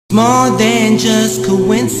More than just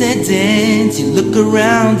coincidence. You look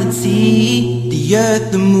around and see the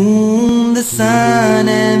earth, the moon, the sun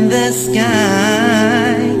and the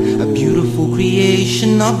sky, a beautiful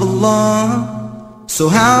creation of Allah. So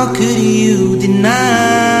how could you deny?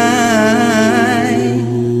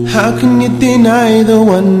 How can you deny the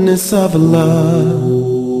oneness of Allah?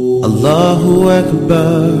 Allahu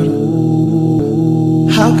Akbar.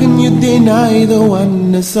 How can you deny the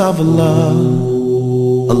oneness of Allah?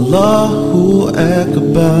 Allahu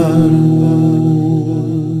Akbar.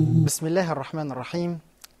 Bismillah ar-Rahman ar-Rahim.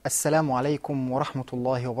 Assalamu alaikum wa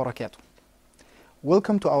rahmatullahi wa barakatuh.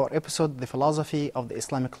 Welcome to our episode, The Philosophy of the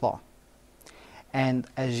Islamic Law. And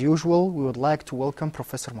as usual, we would like to welcome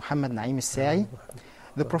Professor Muhammad Saie,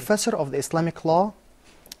 the Professor of the Islamic Law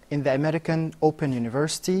in the American Open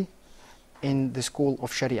University in the School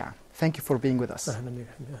of Sharia. Thank you for being with us.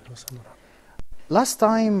 Last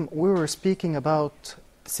time we were speaking about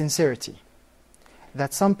sincerity,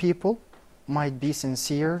 that some people might be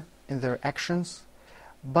sincere in their actions,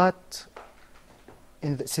 but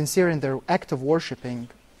sincere in their act of worshipping,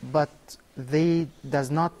 but it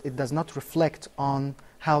does not reflect on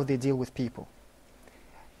how they deal with people.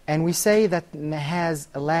 And we say that has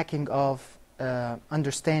a lacking of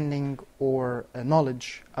understanding or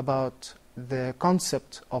knowledge about the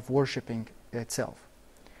concept of worshipping itself.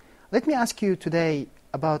 Let me ask you today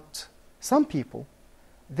about some people.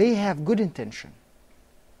 They have good intention.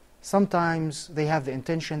 Sometimes they have the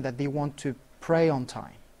intention that they want to pray on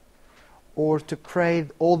time, or to pray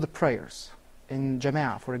all the prayers in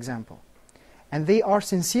Jama'ah, for example. And they are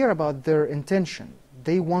sincere about their intention.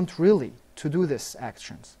 They want really to do these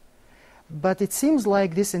actions. But it seems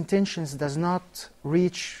like these intentions does not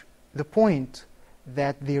reach the point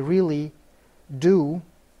that they really do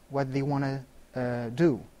what they want to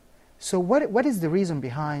do. So what is the reason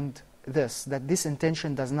behind this, that this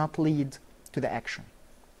intention does not lead to the action?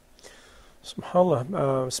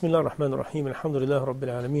 Subhanallah. Bismillah ar-Rahman ar-Rahim. Alhamdulillah Rabbil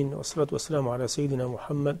Alameen. Wa salatu wa salamu ala Sayyidina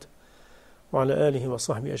Muhammad wa ala alihi wa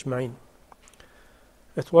sahbihi ajma'in.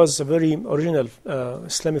 It was a very original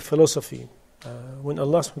Islamic philosophy when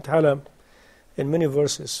Allah subhanahu wa ta'ala in many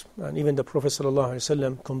verses, and even the Prophet sallallahu alayhi wa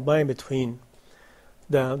sallam, combined between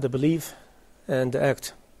the belief and the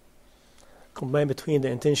act, combined between the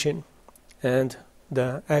intention and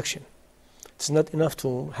the action. It's not enough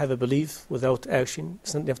to have a belief without action.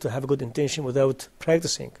 It's not enough to have a good intention without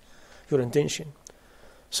practicing your intention.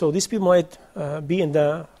 So these people might be in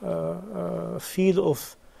the field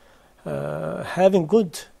of having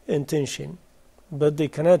good intention, but they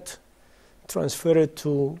cannot transfer it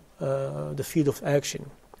to the field of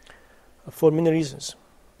action for many reasons.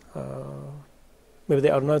 Maybe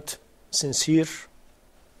they are not sincere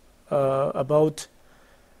about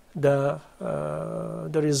the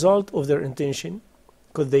result of their intention,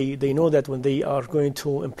 because they know that when they are going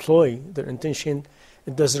to employ their intention,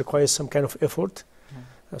 it does require some kind of effort,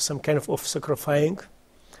 some kind of sacrificing,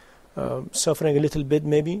 suffering a little bit,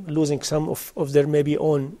 maybe losing some of their maybe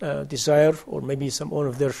own desire, or maybe some own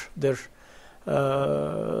of their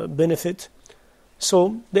benefit.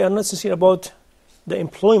 So they are not sincere about the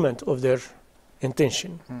employment of their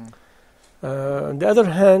intention. On the other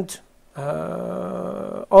hand,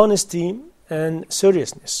 honesty and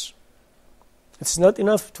seriousness. It's not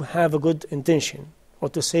enough to have a good intention, or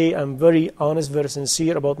to say I'm very honest, very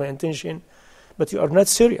sincere about my intention, but you are not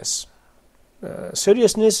serious.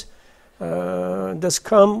 Seriousness does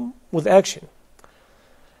come with action.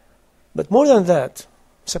 But more than that,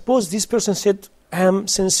 suppose this person said, I'm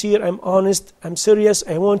sincere, I'm honest, I'm serious,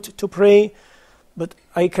 I want to pray, but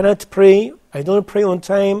I cannot pray, I don't pray on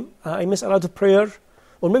time, I miss a lot of prayer.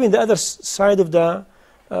 Or maybe the other side of the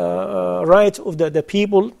right of the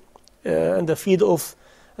people, and the field of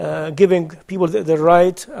giving people the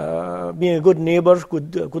right, being a good neighbor,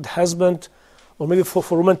 good husband, or maybe for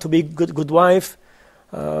a woman to be good wife,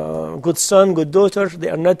 good son, good daughter. They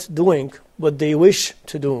are not doing what they wish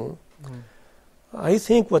to do. I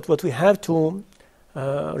think what we have to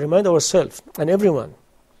remind ourselves and everyone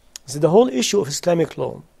is that the whole issue of Islamic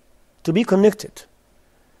law, to be connected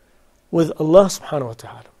with Allah subhanahu wa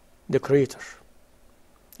ta'ala, the Creator.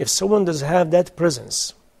 If someone does have that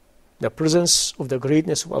presence, the presence of the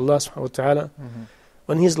greatness of Allah subhanahu wa ta'ala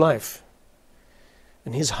on his life,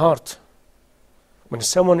 in his heart, when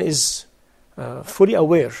someone is fully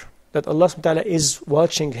aware that Allah subhanahu wa ta'ala is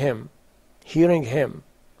watching him, hearing him,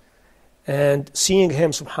 and seeing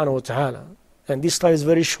him subhanahu wa ta'ala, and this life is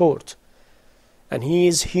very short, and he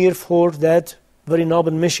is here for that very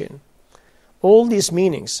noble mission, all these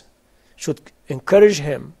meanings should encourage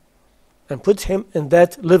him and put him in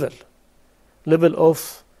that level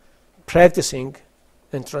of practicing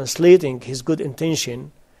in translating his good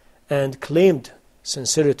intention and claimed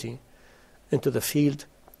sincerity into the field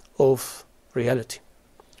of reality.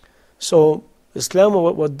 So Islam,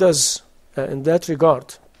 what does in that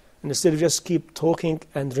regard, instead of just keep talking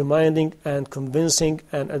and reminding and convincing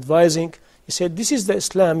and advising, he said, this is the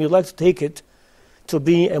Islam, you'd like to take it to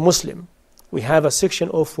be a Muslim. We have a section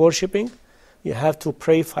of worshipping. You have to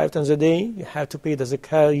pray 5 times a day. You have to pay the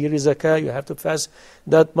zakah, yearly zakah. You have to fast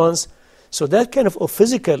that month. So that kind of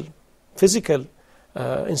physical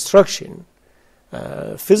instruction,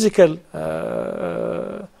 physical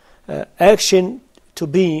action to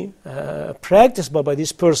be practiced by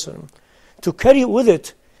this person, to carry with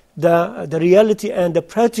it the reality and the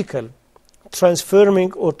practical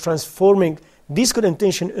transforming this good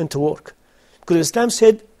intention into work. Because Islam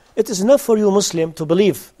said, it is enough for you, Muslim, to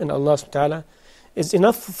believe in Allah subhanahu wa ta'ala. It's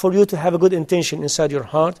enough for you to have a good intention inside your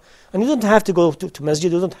heart. And you don't have to go to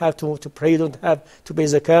masjid, you don't have to pray, you don't have to pay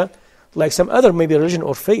zakah, like some other maybe religion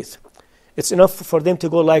or faith. It's enough for them to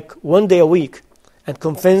go like 1 day a week and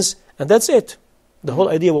convince, and that's it. The whole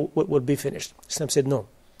idea will be finished. Islam said, no.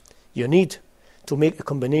 You need to make a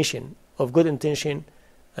combination of good intention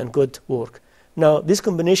and good work. Now, this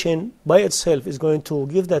combination by itself is going to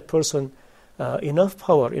give that person enough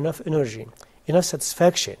power, enough energy, enough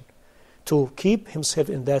satisfaction to keep himself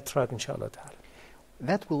in that track, inshallah ta'ala.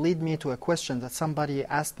 That will lead me to a question that somebody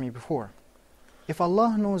asked me before. If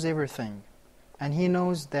Allah knows everything, and He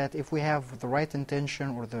knows that if we have the right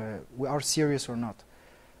intention or we are serious or not,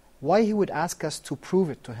 why He would ask us to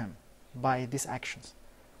prove it to Him by these actions?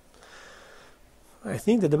 I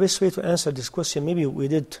think that the best way to answer this question, maybe we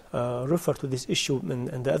did refer to this issue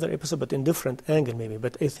in the other episode, but in different angle maybe.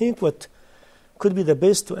 But I think what could be the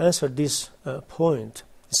best to answer this point,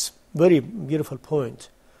 this very beautiful point,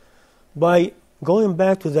 by going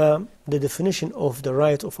back to the definition of the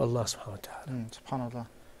right of Allah subhanahu wa ta'ala. Subhanallah.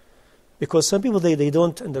 Because some people, they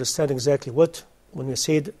don't understand exactly what, when we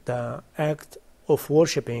said the act of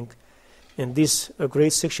worshipping in this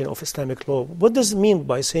great section of Islamic law, what does it mean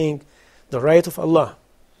by saying the right of Allah,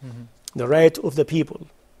 the right of the people?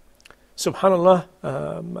 Subhanallah,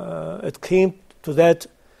 it came to that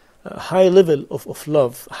high level of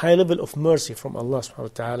love, high level of mercy from Allah subhanahu wa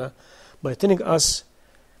ta'ala by telling us,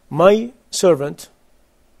 my servant,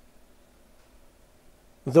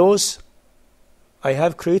 those I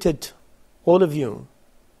have created all of you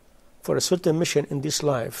for a certain mission in this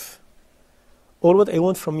life, all what I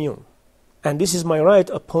want from you, and this is my right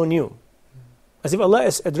upon you. As if Allah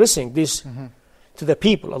is addressing this to the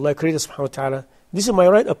people, Allah created subhanahu wa ta'ala, this is my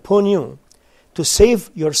right upon you to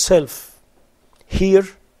save yourself here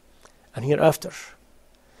and hereafter,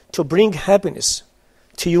 to bring happiness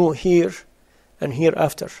to you here and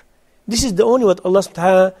hereafter. This is the only what Allah subhanahu wa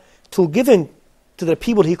ta'ala to giving to the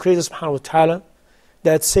people He created subhanahu wa ta'ala,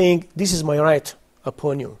 that's saying this is my right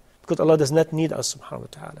upon you, because Allah does not need us subhanahu wa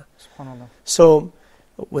ta'ala. SubhanAllah. So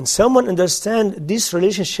when someone understands this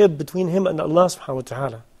relationship between him and Allah subhanahu wa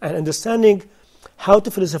ta'ala, and understanding how to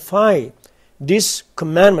philosophize this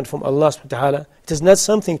commandment from Allah subhanahu wa ta'ala, it is not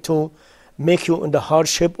something to make you in the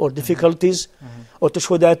hardship or difficulties, or to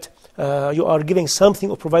show that you are giving something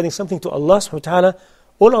or providing something to Allah subhanahu wa ta'ala.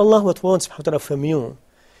 All Allah wants subhanahu wa ta'ala from you,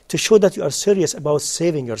 to show that you are serious about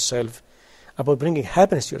saving yourself, about bringing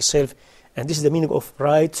happiness to yourself. And this is the meaning of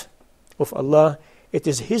right of Allah. It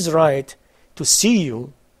is His right to see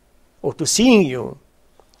you, or to seeing you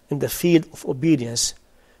in the field of obedience,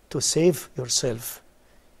 to save yourself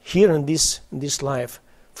here in this life,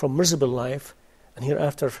 from miserable life, and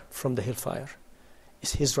hereafter from the hellfire.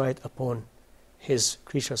 It's His right upon His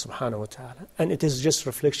creature subhanahu wa ta'ala. And it is just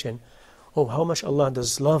reflection of how much Allah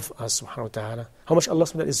does love us subhanahu wa ta'ala, how much Allah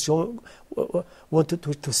subhanahu wa ta'ala is wanted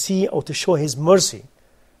to see or to show His mercy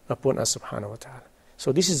upon us subhanahu wa ta'ala.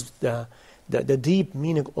 So this is the deep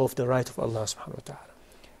meaning of the right of Allah subhanahu wa ta'ala.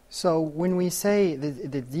 So when we say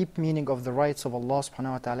the deep meaning of the rights of Allah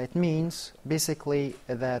subhanahu wa ta'ala, it means basically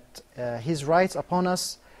that His rights upon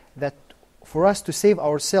us, that for us to save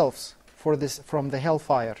ourselves from the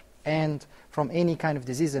hellfire and from any kind of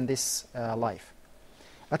disease in this life.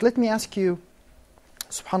 But let me ask you,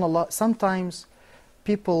 subhanallah, sometimes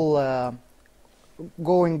people,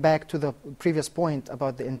 going back to the previous point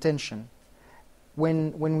about the intention,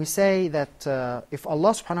 when we say that if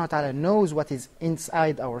Allah subhanahu wa ta'ala knows what is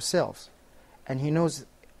inside ourselves, and He knows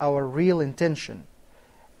our real intention,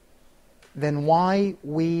 then why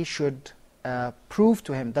we should prove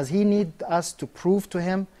to Him? Does He need us to prove to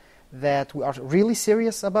Him that we are really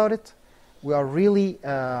serious about it? We are really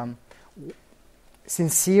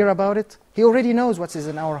sincere about it? He already knows what is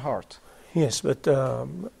in our heart. Yes, but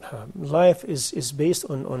life is based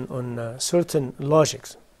on certain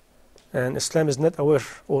logics, and Islam is not aware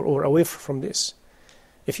or away from this.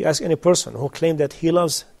 If you ask any person who claims that he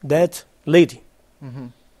loves that lady,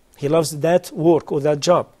 he loves that work or that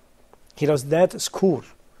job, he loves that school,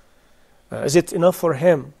 is it enough for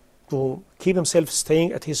him to keep himself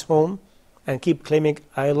staying at his home and keep claiming,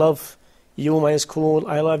 I love you, my school,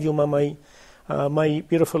 I love you, my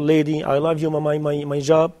beautiful lady, I love you, my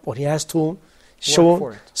job? Or he has to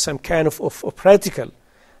show some kind of practical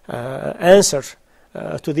answer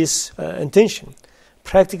to this intention,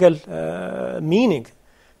 practical meaning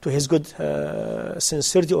to his good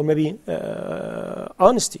sincerity or maybe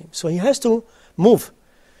honesty. So he has to move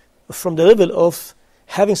from the level of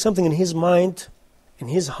having something in his mind, in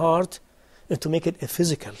his heart, and to make it a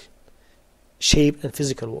physical shape and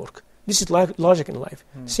physical work. This is logic in life.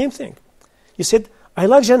 Same thing. You said, I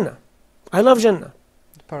like Jannah. I love Jannah.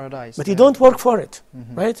 Paradise. But you don't work for it,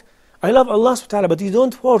 right? I love Allah subhanahu wa ta'ala, but you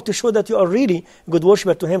don't work to show that you are really a good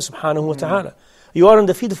worshipper to Him subhanahu wa ta'ala. You are on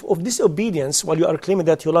the feet of disobedience while you are claiming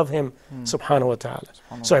that you love Him subhanahu wa ta'ala.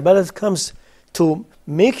 So ibadat comes to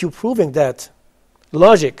make you proving that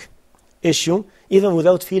logic issue even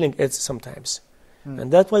without feeling it sometimes.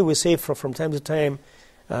 And that's why we say from time to time,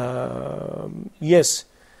 yes,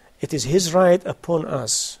 it is His right upon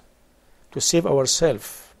us to save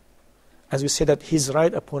ourselves. As we say that His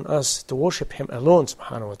right upon us to worship Him alone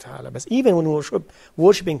subhanahu wa ta'ala. But even when we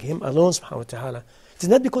worshiping Him alone subhanahu wa ta'ala, it is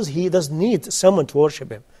not because He does need someone to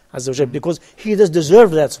worship Him, because He does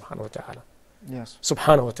deserve that subhanahu wa ta'ala. Yes.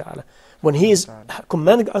 Subhanahu wa ta'ala. When He is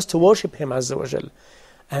commanding us to worship Him azza wa jal,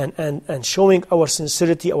 and showing our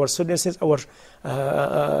sincerity, our seriousness, our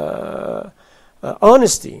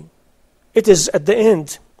honesty, it is at the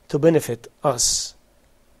end to benefit us,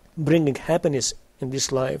 bringing happiness in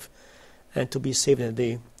this life and to be saved in the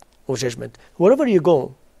day of judgment. Wherever you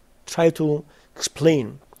go, try to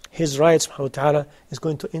explain His rights subhanahu wa ta'ala is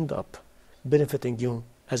going to end up benefiting you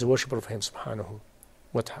as a worshipper of Him subhanahu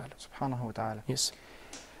wa ta'ala. Subhanahu wa ta'ala. Yes.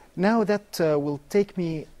 Now that will take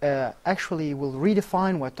me, actually will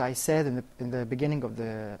redefine what I said in the beginning of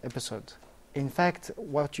the episode. In fact,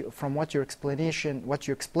 from what you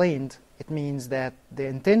explained, it means that the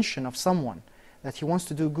intention of someone, that he wants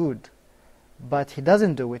to do good, but he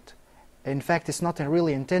doesn't do it. In fact, it's not a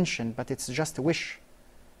really intention, but it's just a wish.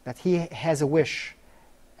 That he has a wish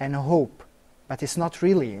and a hope, but it's not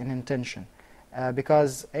really an intention.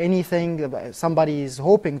 Because somebody is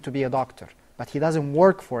hoping to be a doctor, but he doesn't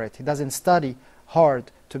work for it. He doesn't study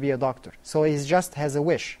hard to be a doctor. So he just has a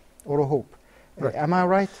wish or a hope. Right. Am I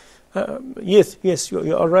right? Yes,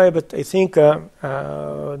 you are right. But I think the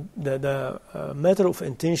matter of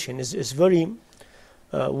intention is very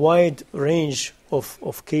wide range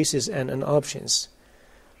of cases and options.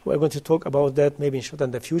 We're going to talk about that maybe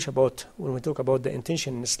in the future about when we talk about the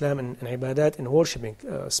intention in Islam and ibadat and worshipping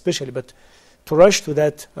especially. But to rush to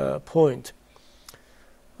that point,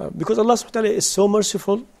 because Allah subhanahu wa ta'ala is so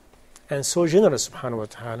merciful and so generous subhanahu wa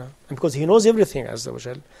ta'ala, and because He knows everything azza wa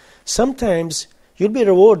jal, sometimes you'll be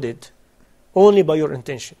rewarded only by your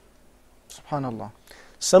intention. Subhanallah.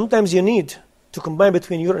 Sometimes you need to combine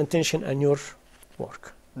between your intention and your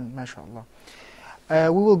work. MashaAllah.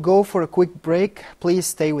 We will go for a quick break. Please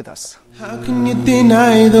stay with us. How can you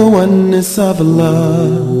deny the oneness of Allah?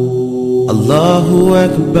 Allahu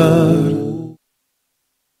Akbar.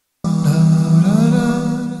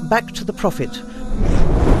 Back to the Prophet.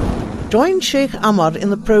 Join Sheikh Ammar in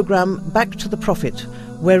the program Back to the Prophet,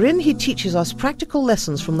 wherein he teaches us practical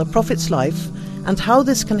lessons from the Prophet's life and how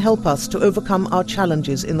this can help us to overcome our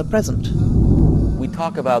challenges in the present. We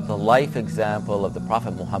talk about the life example of the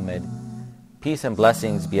Prophet Muhammad, peace and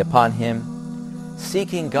blessings be upon him,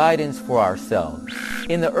 seeking guidance for ourselves.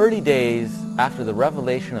 In the early days after the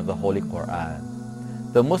revelation of the Holy Quran,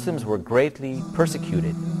 the Muslims were greatly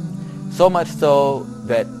persecuted, so much so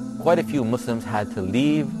that quite a few Muslims had to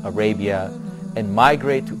leave Arabia and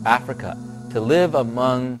migrate to Africa to live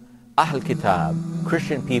among Ahl Kitab,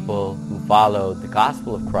 Christian people who followed the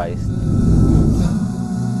gospel of Christ.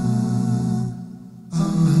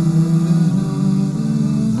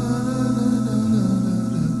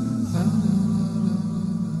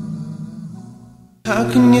 How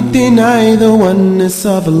can you deny the oneness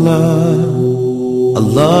of Allah?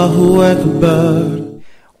 Allahu Akbar.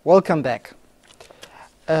 Welcome back.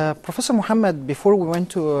 Professor Muhammad, before we went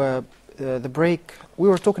to the break, we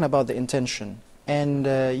were talking about the intention. And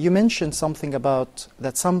you mentioned something about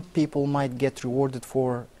that some people might get rewarded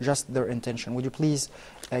for just their intention. Would you please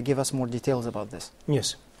give us more details about this?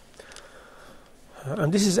 Yes.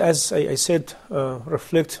 And this is, as I said,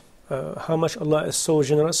 reflect how much Allah is so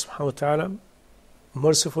generous, subhanahu wa ta'ala,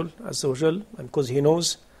 merciful, azza wa jal, and because He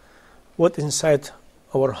knows what is inside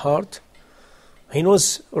our heart. He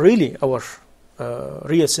knows really our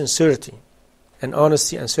real sincerity and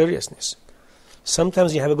honesty and seriousness.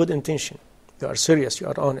 Sometimes you have a good intention, you are serious, you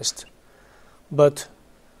are honest, but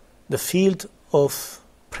the field of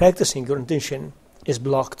practicing your intention is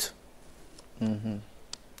blocked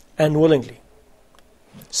unwillingly,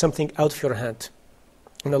 something out of your hand,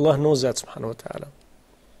 and Allah knows that, subhanahu wa ta'ala.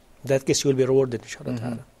 In that case you will be rewarded, inshallah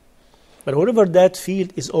ta'ala. But wherever that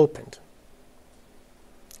field is opened,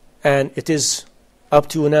 and it is up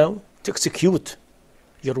to you now to execute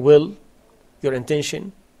your will, your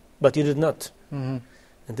intention, but you did not. In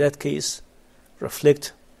that case,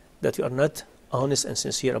 reflect that you are not honest and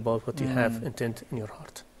sincere about what you have intent in your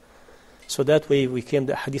heart. So that way we came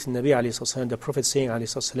to hadith Nabi alayhi sallam, the Prophet saying alayhi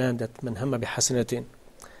sallam that man hamma bi hasanatin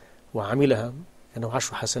wa amilaha, and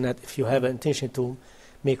ashru hasanat. If you have an intention to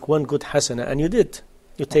make one good hasana, and you did,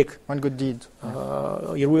 you take one good deed,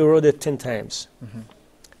 you reward it 10 times.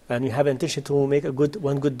 And you have an intention to make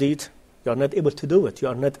one good deed, you are not able to do it. You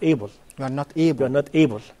are not able. You are not able. You are not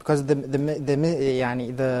able. Because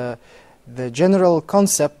the general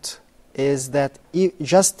concept is that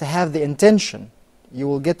just to have the intention, you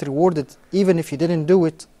will get rewarded even if you didn't do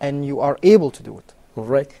it, and you are able to do it. All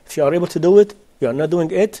right. If you are able to do it, you are not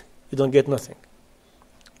doing it, you don't get nothing.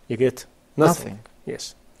 You get nothing.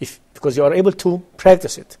 Yes. Because you are able to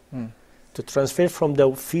practice it, to transfer from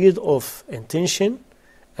the field of intention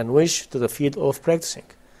and wish to the field of practicing.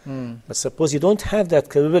 But suppose you don't have that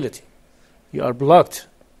capability, you are blocked,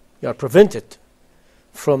 you are prevented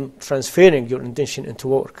from transferring your intention into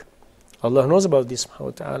work. Allah knows about this, subhanahu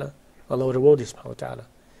wa ta'ala. Allah will reward you, subhanahu wa ta'ala.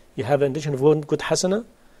 You have an intention of one good hasana,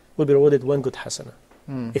 will be rewarded one good hasana.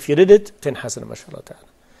 If you did it, 10 hasana, mashallah ta'ala.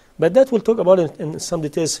 But that we'll talk about in some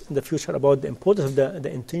details in the future about the importance of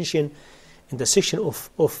the intention in the section of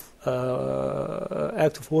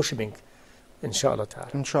act of worshipping, inshallah ta'ala.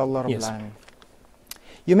 Inshallah Rabbil Yes. Alameen.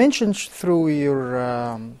 You mentioned through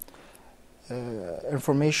your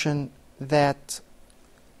information that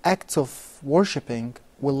acts of worshipping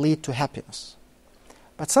will lead to happiness.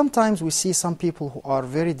 But sometimes we see some people who are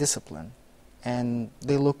very disciplined and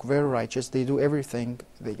they look very righteous, they do everything,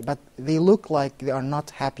 but they look like they are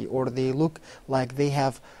not happy, or they look like they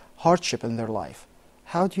have hardship in their life.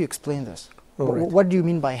 How do you explain this? Right. What do you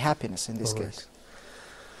mean by happiness in this case?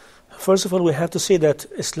 First of all, we have to say that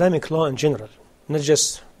Islamic law in general, not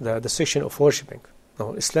just the section of worshipping,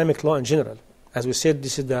 no, Islamic law in general, as we said,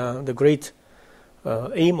 this is the great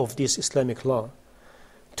aim of this Islamic law,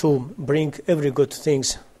 to bring every good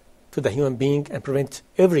things to the human being and prevent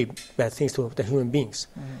every bad things to the human beings,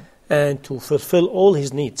 and to fulfill all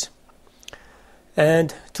his needs,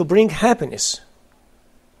 and to bring happiness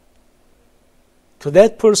to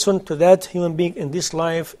that person, to that human being in this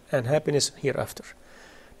life, and happiness hereafter.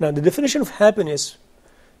 Now, the definition of happiness,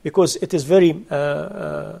 because it is very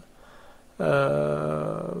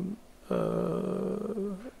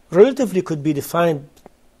relatively could be defined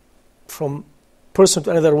from person to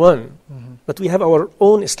another one, but we have our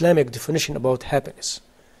own Islamic definition about happiness,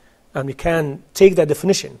 and we can take that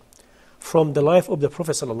definition from the life of the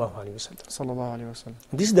Prophet sallallahu alaihi wasallam.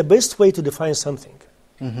 This is the best way to define something.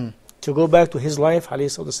 To go back to his life, alayhi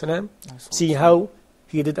salatu, see how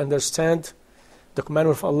he did understand the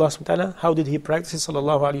commandment of Allah subhanahu wa ta'ala, how did he practice it,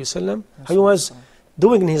 sallallahu alayhi wasallam, how he was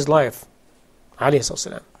doing in his life, alayhi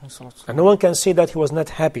salatu. And no one can say that he was not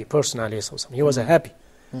happy person, alayhi salatu. He was a happy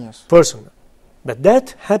person. But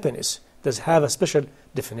that happiness does have a special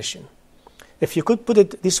definition. If you could put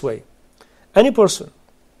it this way, any person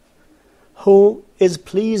who is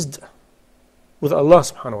pleased with Allah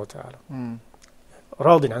subhanahu wa ta'ala,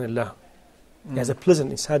 radin anillah, he has a pleasant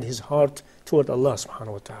inside his heart toward Allah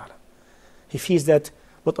subhanahu wa ta'ala. He feels that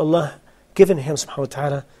what Allah given him subhanahu wa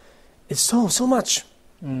ta'ala is so much.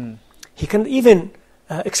 He can even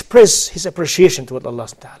express his appreciation toward Allah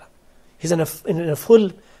subhanahu wa ta'ala. He's in a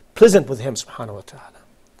full pleasant with him subhanahu wa ta'ala.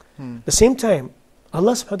 At the same time,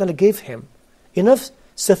 Allah subhanahu wa ta'ala gave him enough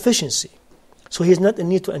sufficiency, so he is not in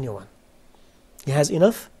need to anyone. He has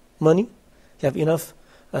enough money, he has enough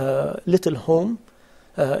little home,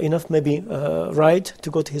 enough maybe ride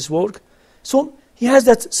to go to his work. So he has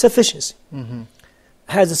that sufficiency.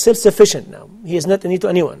 Has a self-sufficient now. He is not in need to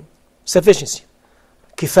anyone. Sufficiency.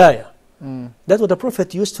 Kifaya. That's what the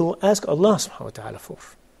Prophet used to ask Allah subhanahu wa ta'ala for.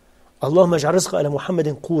 Allahumma ij'al rizqa ala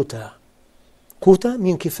Muhammadin quta. Quta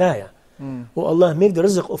means kifaya. Oh Allah, make the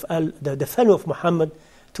rizq of the family of Muhammad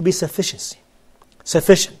to be sufficiency.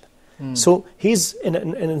 Sufficient. So he's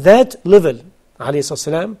in that level, alayhi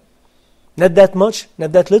salam. Not that much,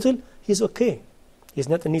 not that little, he's okay. He's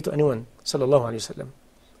not in need to anyone, sallallahu alayhi wa sallam.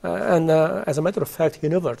 And as a matter of fact, he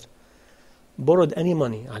never borrowed any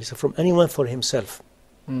money from anyone for himself.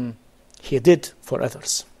 He did for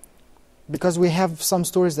others. Because we have some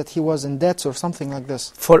stories that he was in debt or something like this.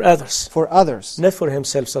 For others. For others. Not for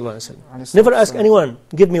himself, sallallahu alayhi wa sallam. Never ask anyone,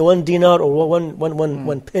 give me 1 dinar or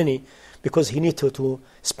one penny, because he need to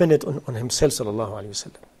spend it on himself, sallallahu alayhi wa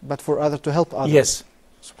sallam. But for others, to help others. Yes.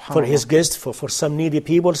 For his guests, for some needy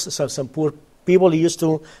people, some poor people, he used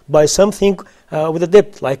to buy something with a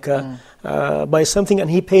debt, like buy something and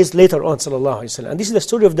he pays later on, sallallahu alayhi wa sallam. And this is the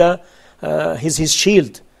story of his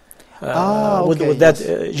shield. With that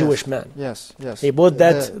Jewish man. Yes. He bought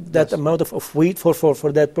that amount of wheat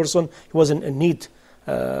for that person. He was in need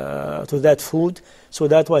to that food. So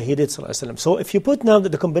that's why he did, sallallahu alayhi wa sallam. So if you put now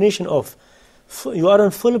the combination of you are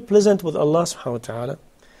in full pleasant with Allah subhanahu wa ta'ala,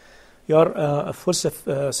 you are a full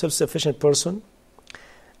self-sufficient person,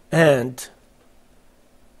 and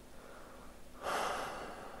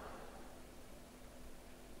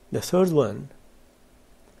the third one,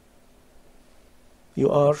 you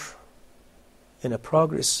are in a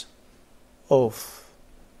progress of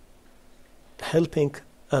helping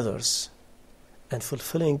others and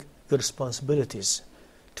fulfilling your responsibilities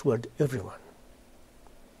toward everyone.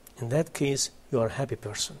 In that case, you are a happy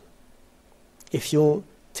person. If you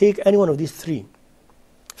take any one of these 3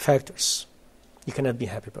 factors, you cannot be a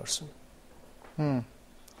happy person.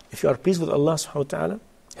 If you are pleased with Allah subhanahu wa ta'ala,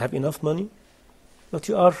 have enough money, but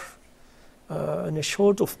you are in a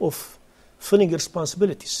short of filling your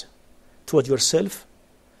responsibilities toward yourself,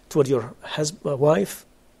 toward your wife,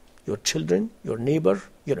 your children, your neighbor,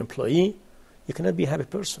 your employee, you cannot be a happy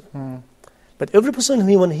person. But every person,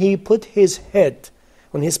 when he put his head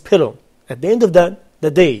on his pillow at the end of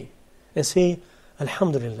the day and say,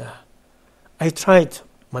 Alhamdulillah, I tried,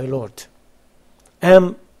 my Lord. I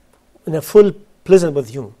am in a full pleasant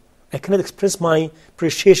with you. I cannot express my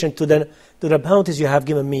appreciation to the bounties you have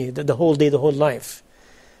given me the whole day, the whole life.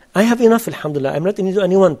 I have enough, alhamdulillah. I'm not in need of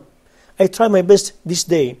anyone. I try my best this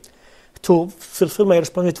day to fulfill my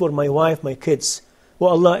responsibility toward my wife, my kids. Oh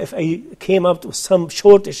Allah, if I came up with some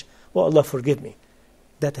shortage, oh Allah, forgive me.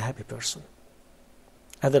 That's a happy person.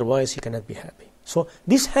 Otherwise, he cannot be happy. So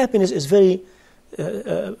this happiness is very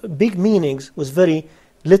big meanings with very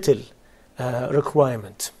little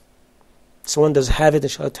requirement. So one does have it,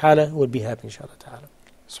 inshallah ta'ala, will be happy, inshallah ta'ala.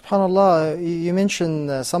 SubhanAllah, you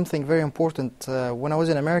mentioned something very important. When I was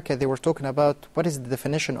in America, they were talking about what is the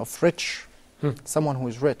definition of rich, someone who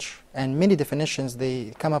is rich. And many definitions,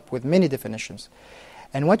 they come up with many definitions.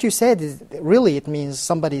 And what you said is, really it means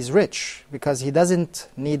somebody is rich because he doesn't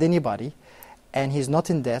need anybody, and he's not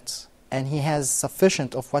in debt, and he has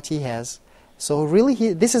sufficient of what he has. So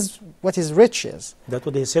really, this is what his rich is. That's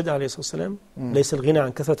what he said, alayhi sallam. ليس الغنى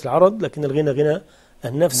عن كثرة العرض لكن الغنى غنى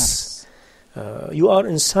النفس. You are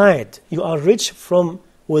inside, you are rich from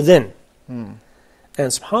within. And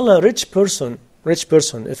subhanAllah, rich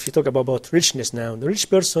person, if you talk about richness now, the rich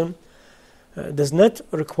person does not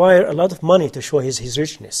require a lot of money to show his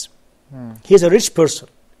richness. He is a rich person,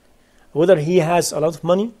 whether he has a lot of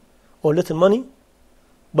money or little money,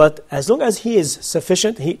 but as long as he is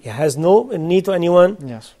sufficient, he has no need to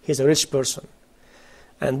anyone, he is a rich person.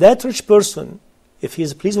 And that rich person, if he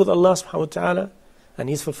is pleased with Allah subhanahu wa ta'ala, and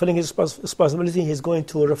he's fulfilling his responsibility, he's going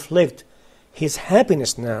to reflect his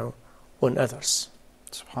happiness now on others.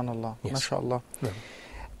 SubhanAllah, yes.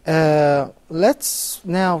 MashaAllah. Let's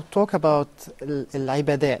now talk about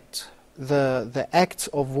al-ibadat, the acts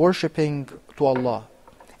of worshipping to Allah.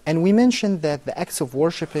 And we mentioned that the acts of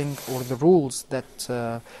worshipping, or the rules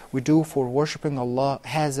that we do for worshipping Allah,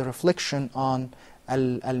 has a reflection on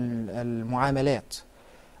al-mu'amalat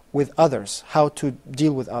with others, how to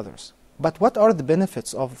deal with others. But what are the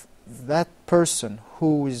benefits of that person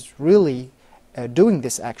who is really doing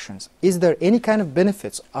these actions? Is there any kind of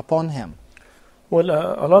benefits upon him? Well,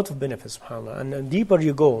 a lot of benefits, subhanAllah. And the deeper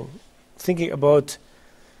you go, thinking about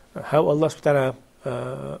how Allah subhanahu wa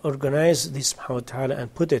ta'ala organized this subhanahu wa ta'ala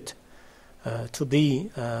and put it to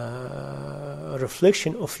be a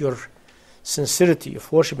reflection of your sincerity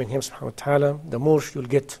of worshipping Him subhanahu wa ta'ala, the more you'll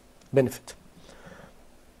get benefit.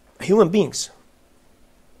 Human beings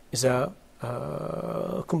is a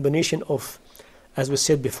combination of, as we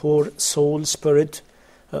said before, soul, spirit,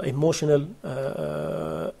 emotional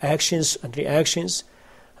actions and reactions,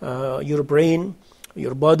 your brain,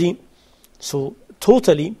 your body. So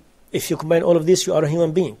totally, if you combine all of this, you are a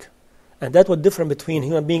human being. And that's what different between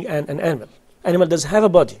human being and an animal. Animal does have a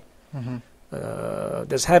body,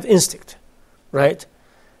 does have instinct, right?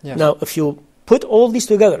 Yes. Now, if you put all these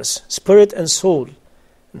together, spirit and soul,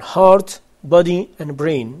 and heart body and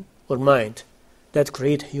brain or mind that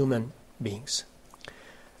create human beings.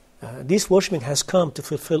 This worshiping has come to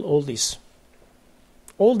fulfill all these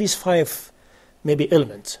five maybe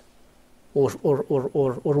elements or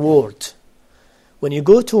words. When you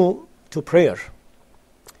go to prayer,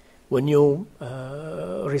 when you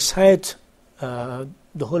recite the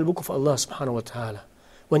whole book of Allah subhanahu wa ta'ala,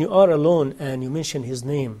 when you are alone and you mention His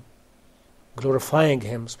name, glorifying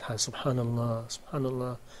Him, subhanallah,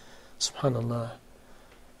 subhanallah, subhanallah,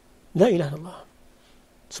 la ilaha illallah.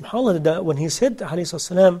 SubhanAllah, when he said, alayhi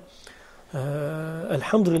salam,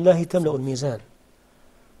 Alhamdulillahi tamla'u al-mizan,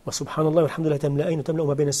 wa subhanallah, alhamdulillah tamla'ayn, tamla'u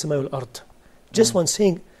ma bayna as-samai wal-ard. Just one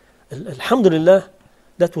saying, Alhamdulillah,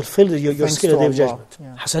 that will fill your scale of day of judgment.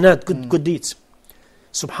 Yeah. Hasanat, good deeds.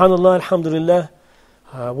 Subhanallah, alhamdulillah,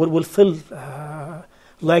 will fill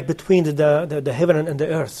like between the heaven and the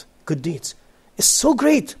earth, good deeds. It's so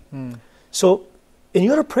great. So, in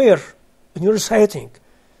your prayer, in your reciting,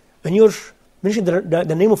 in your mention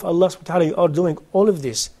the name of Allah subhanahu wa ta'ala, you are doing all of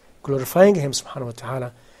this, glorifying Him subhanahu wa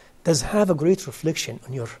ta'ala, does have a great reflection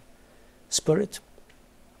on your spirit.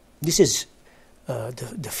 This is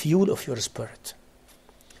the fuel of your spirit.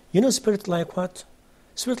 You know spirit like what?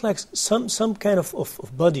 Spirit like some kind of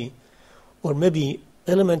body, or maybe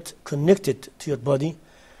element connected to your body,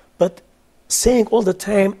 but saying all the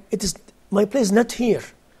time, it is my place not here.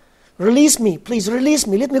 Release me, please release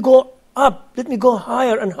me, let me go up, let me go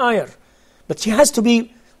higher and higher. But she has to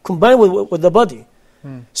be combined with the body.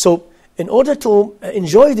 So in order to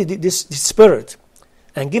enjoy this spirit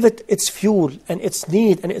and give it its fuel and its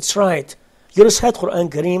need and its right, you recite Quran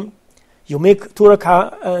Kareem, you make 2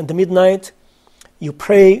 rak'ah in the midnight, you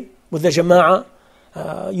pray with the jama'ah,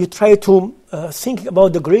 you try to think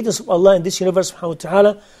about the greatness of Allah in this universe, subhanahu wa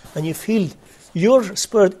ta'ala, and you feel your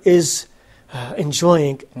spirit is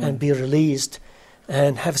enjoying and be released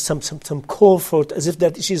and have some comfort, as if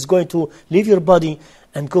that she's going to leave your body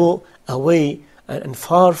and go away and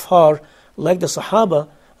far, like the Sahaba,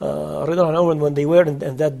 when they were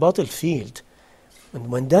in that battlefield. And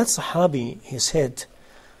when that Sahabi, he said,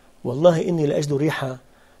 Wallahi inni la ajdu riha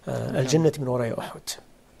al-jannati min warai Uhud.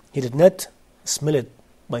 He did not smell it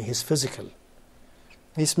by his physical.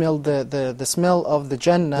 He smelled the smell of the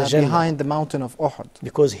Jannah behind the mountain of Uhud.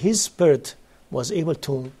 Because his spirit was able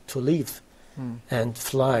to leave and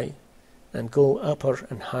fly and go upper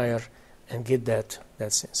and higher and get that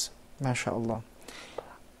sense. MashaAllah.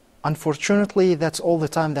 Unfortunately, that's all the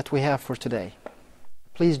time that we have for today.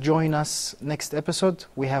 Please join us next episode.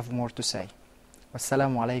 We have more to say.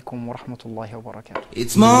 Wassalamu alaikum wa rahmatullahi wa barakatuh.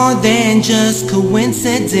 It's more than just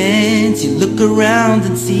coincidence. You look around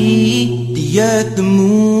and see the earth, the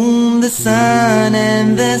moon, the sun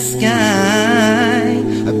and the sky,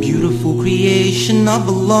 a beautiful creation of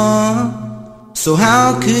Allah. So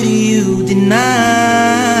how could you deny?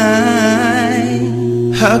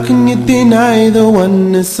 How can you deny the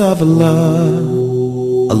oneness of Allah?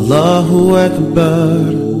 Allahu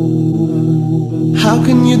Akbar. How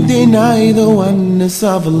can you deny the oneness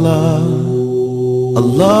of Allah?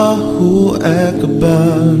 Allahu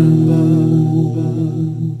Akbar.